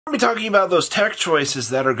We'll be talking about those tech choices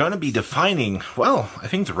that are going to be defining, well, I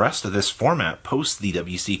think the rest of this format post the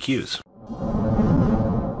WCQs.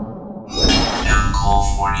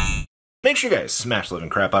 Make sure you guys smash the living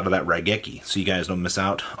crap out of that Raigeki so you guys don't miss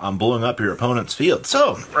out on blowing up your opponent's field.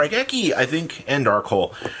 So, Raigeki, I think, and Dark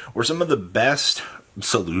Hole were some of the best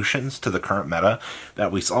solutions to the current meta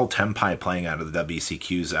that we saw Tenpai playing out of the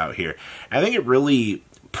WCQs out here. I think it really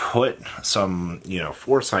put some,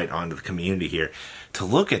 foresight onto the community here to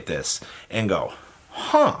look at this and go,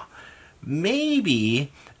 maybe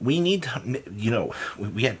we need to,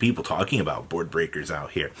 we had people talking about board breakers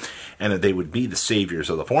out here and that they would be the saviors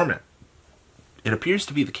of the format. It appears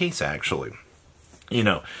to be the case, actually.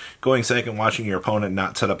 Going second, watching your opponent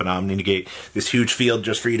not set up an Omni Negate, this huge field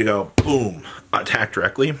just for you to go, boom, attack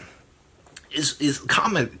directly, is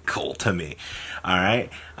comical to me. Alright?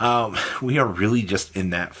 We are really just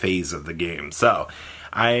in that phase of the game. So,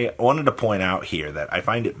 I wanted to point out here that I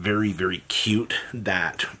find it very, very cute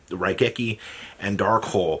that the Raigeki and Dark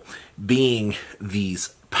Hole being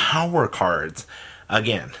these power cards,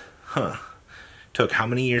 again, took how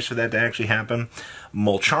many years for that to actually happen?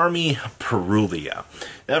 Mulcharmy Perulia.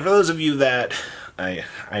 Now, for those of you that I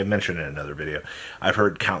mentioned in another video, I've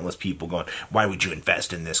heard countless people going, why would you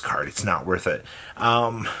invest in this card? It's not worth it.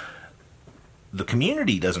 The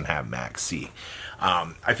community doesn't have Max C.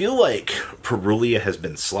 I feel like Perulia has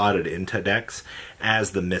been slotted into decks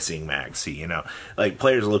as the missing Max C. Like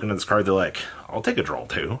players are looking at this card, they're like, I'll take a draw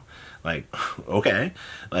too. Like, okay,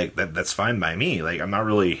 like that's fine by me. Like, I'm not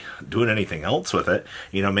really doing anything else with it.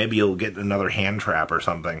 Maybe you'll get another hand trap or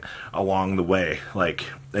something along the way, like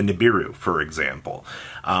a Nibiru, for example.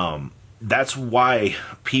 That's why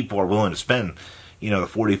people are willing to spend, the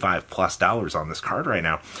 $45+ on this card right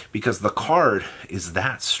now, because the card is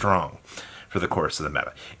that strong for the course of the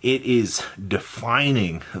meta. It is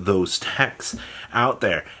defining those techs out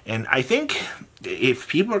there. And I think if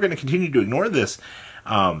people are going to continue to ignore this,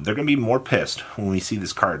 they're going to be more pissed when we see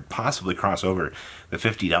this card possibly cross over the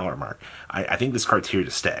 $50 mark. I think this card's here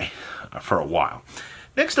to stay for a while.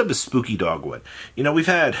 Next up is Spooky Dogwood. We've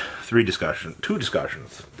had two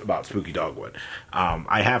discussions about Spooky Dogwood.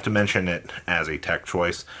 I have to mention it as a tech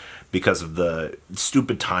choice because of the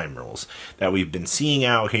stupid time rules that we've been seeing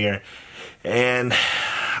out here. And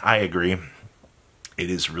I agree. It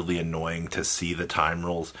is really annoying to see the time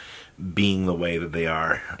rules being the way that they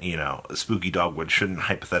are. Spooky Dogwood shouldn't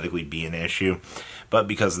hypothetically be an issue, but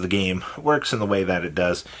because the game works in the way that it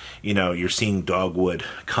does, you're seeing Dogwood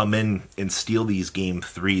come in and steal these game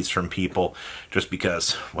 3s from people just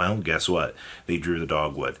because, well, guess what? They drew the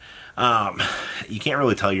Dogwood. You can't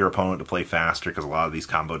really tell your opponent to play faster because a lot of these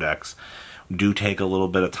combo decks do take a little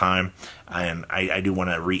bit of time, and I do want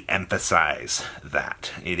to re-emphasize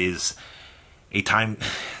that. This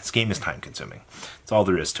game is time consuming. That's all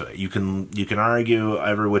there is to it. You can argue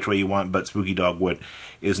every which way you want, but Spooky Dogwood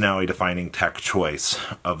is now a defining tech choice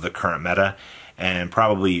of the current meta, and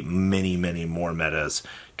probably many, many more metas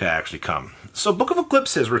to actually come. So Book of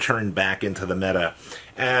Eclipse has returned back into the meta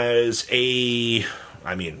as it's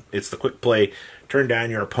the quick play, turn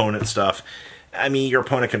down your opponent's stuff. Your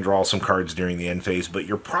opponent can draw some cards during the end phase, but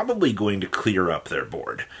you're probably going to clear up their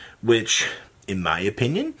board, which, in my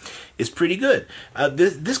opinion, is pretty good.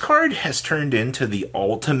 This card has turned into the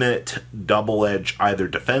ultimate double-edged either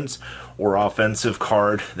defense or offensive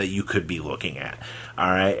card that you could be looking at.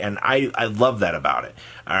 Alright, and I love that about it.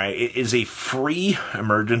 Alright, it is a free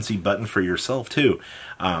emergency button for yourself, too.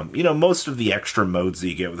 Most of the extra modes that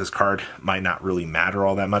you get with this card might not really matter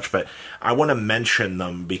all that much, but I want to mention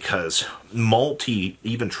them because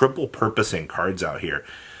even triple purposing cards out here,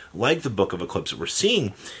 like the Book of Eclipse that we're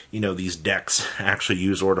seeing, these decks actually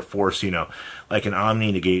use Order Force, like an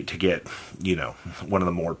Omni Negate to get, one of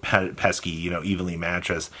the more pesky, evenly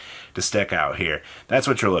matches to stick out here. That's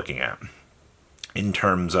what you're looking at in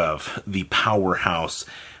terms of the powerhouse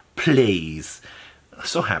plays.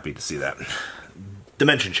 So happy to see that.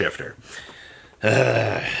 Dimension Shifter.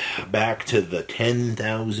 Back to the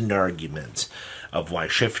 10,000 arguments of why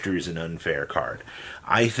Shifter is an unfair card.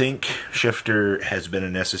 I think Shifter has been a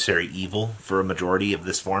necessary evil for a majority of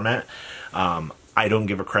this format. I don't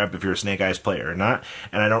give a crap if you're a Snake Eyes player or not,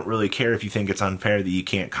 and I don't really care if you think it's unfair that you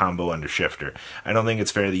can't combo under Shifter. I don't think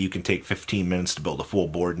it's fair that you can take 15 minutes to build a full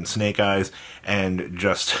board in Snake Eyes and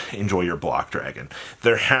just enjoy your Block Dragon.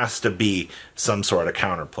 There has to be some sort of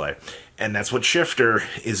counterplay. And that's what Shifter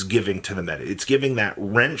is giving to the meta. It's giving that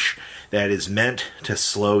wrench that is meant to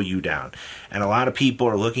slow you down. And a lot of people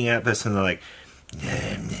are looking at this and they're like,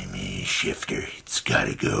 Shifter, it's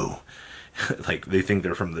gotta go. Like, they think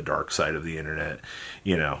they're from the dark side of the internet.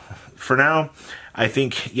 For now, I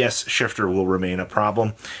think, yes, Shifter will remain a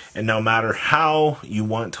problem. And no matter how you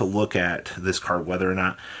want to look at this card, whether or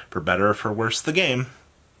not for better or for worse the game,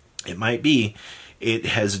 it might be, it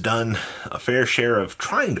has done a fair share of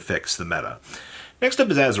trying to fix the meta. Next up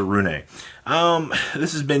is Azarune.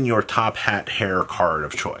 This has been your top hat hair card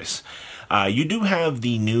of choice. You do have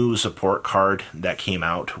the new support card that came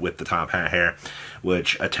out with the top hat hair,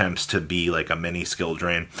 which attempts to be like a mini skill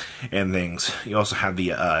drain and things. You also have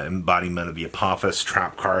the embodiment of the Apophis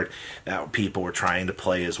trap card that people were trying to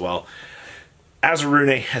play as well.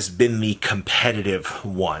 Azarune has been the competitive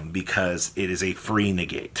one because it is a free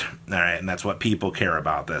negate, alright, and that's what people care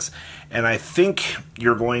about this. And I think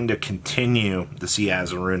you're going to continue to see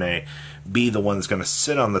Azarune be the one that's going to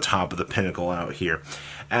sit on the top of the pinnacle out here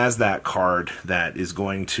as that card that is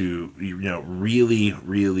going to, really,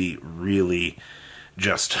 really, really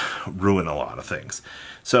just ruin a lot of things.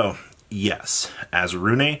 So, yes,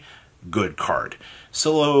 Azarune, good card.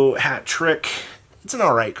 Solo Hat Trick, it's an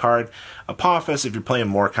alright card. Apophis, if you're playing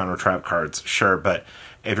more counter trap cards, sure, but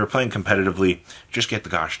if you're playing competitively, just get the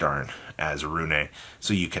gosh darn Azarune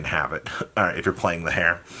so you can have it. Alright, if you're playing the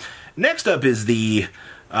hair. Next up is the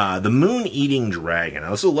Moon Eating Dragon.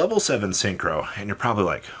 Now, this is a level 7 synchro, and you're probably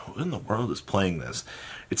like, who in the world is playing this?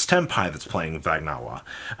 It's Tenpai that's playing Vagnawa.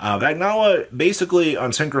 Vagnawa, basically,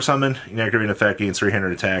 on Synchro Summon, you activate an effect, gains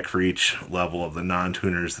 300 attack for each level of the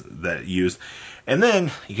non-tuners that use. And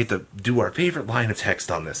then, you get to do our favorite line of text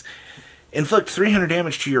on this. Inflict 300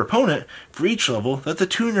 damage to your opponent for each level that the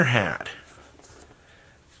tuner had.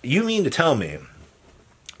 You mean to tell me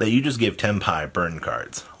that you just gave Tenpai burn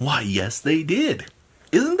cards? Why, yes, they did.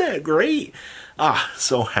 Isn't that great?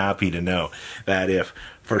 So happy to know that if,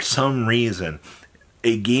 for some reason,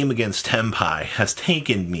 a game against Tenpai has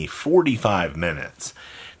taken me 45 minutes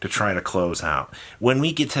to try to close out, when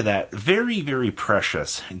we get to that very, very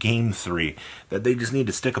precious Game 3 that they just need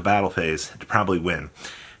to stick a battle phase to probably win,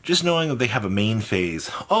 just knowing that they have a main phase,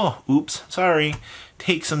 oh, oops, sorry,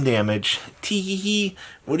 take some damage, tee-hee-hee,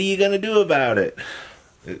 what are you gonna do about it?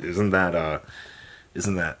 Isn't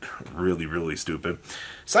that really, really stupid?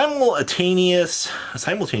 Simultaneous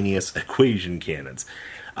equation cannons.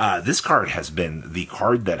 This card has been the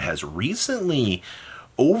card that has recently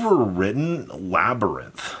overridden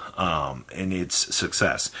Labyrinth in its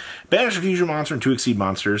success. Banish a fusion monster and 2 exceed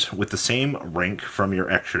monsters with the same rank from your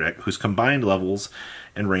extra deck, whose combined levels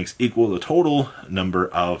and ranks equal the total number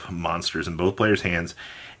of monsters in both players' hands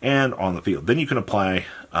and on the field. Then you can apply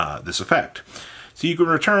this effect. So you can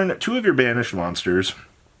return 2 of your banished monsters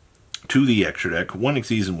to the extra deck, 1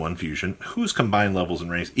 exceeds and 1 fusion, whose combined levels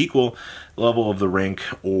and ranks equal the level of the rank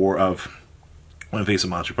or of one face of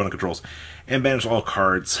monster opponent controls, and banish all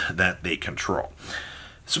cards that they control.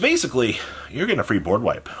 So basically, you're getting a free board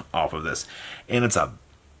wipe off of this, and it's a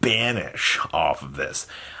banish off of this.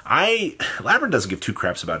 Labyrinth doesn't give 2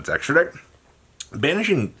 craps about its extra deck.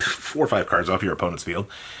 Banishing 4 or 5 cards off your opponent's field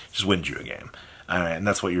just wins you a game. And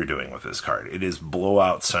that's what you're doing with this card. It is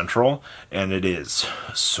Blowout Central, and it is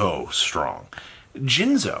so strong.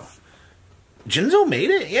 Jinzo. Jinzo made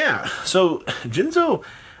it? Yeah. So, Jinzo,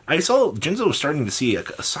 I saw Jinzo was starting to see a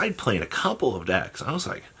side play in a couple of decks. I was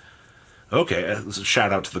like, okay,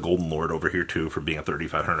 shout out to the Golden Lord over here, too, for being a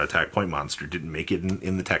 3,500 attack point monster. Didn't make it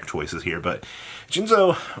in the tech choices here, but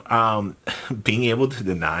Jinzo, being able to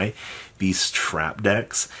deny these trap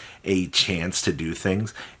decks a chance to do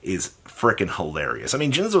things is freaking hilarious. I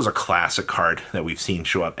mean, Jinzo's a classic card that we've seen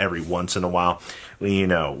show up every once in a while when,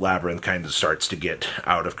 Labyrinth kind of starts to get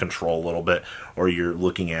out of control a little bit, or you're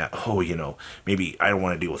looking at, maybe I don't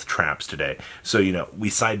want to deal with traps today. So,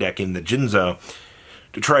 we side deck in the Jinzo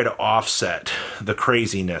to try to offset the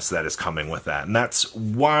craziness that is coming with that. And that's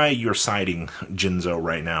why you're siding Jinzo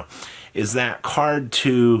right now, is that card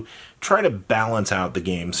to try to balance out the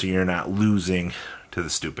game so you're not losing to the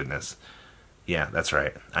stupidness. Yeah, that's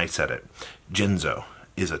right. I said it. Jinzo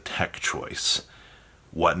is a tech choice.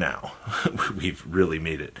 What now? We've really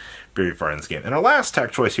made it very far in this game. And our last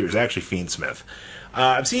tech choice here is actually Fiendsmith.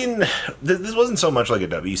 I've seen... This wasn't so much like a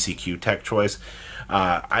WCQ tech choice.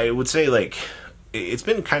 I would say, it's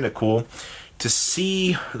been kind of cool to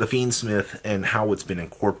see the Fiendsmith and how it's been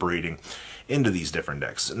incorporating into these different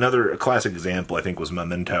decks. Another classic example, I think, was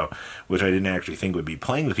Memento, which I didn't actually think would be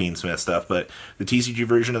playing the Fiendsmith stuff, but the TCG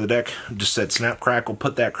version of the deck just said, snap, crackle,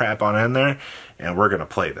 put that crap on in there, and we're going to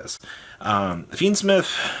play this.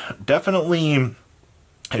 Fiendsmith definitely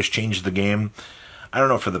has changed the game. I don't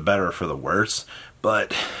know for the better or for the worse,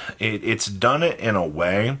 but it's done it in a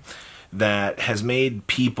way that has made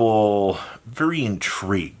people very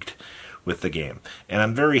intrigued with the game. And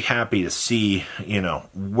I'm very happy to see,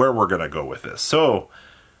 where we're going to go with this. So,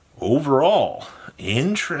 overall,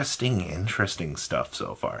 interesting stuff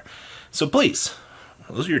so far. So please,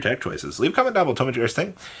 those are your tech choices. Leave a comment down below, tell me what you guys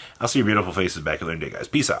think. I'll see your beautiful faces back another day, guys.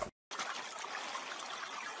 Peace out.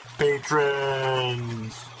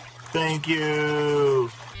 Patrons, thank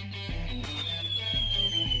you.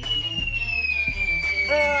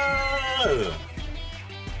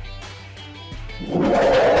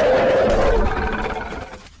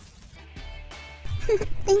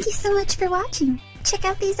 Thank you so much for watching. Check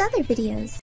out these other videos.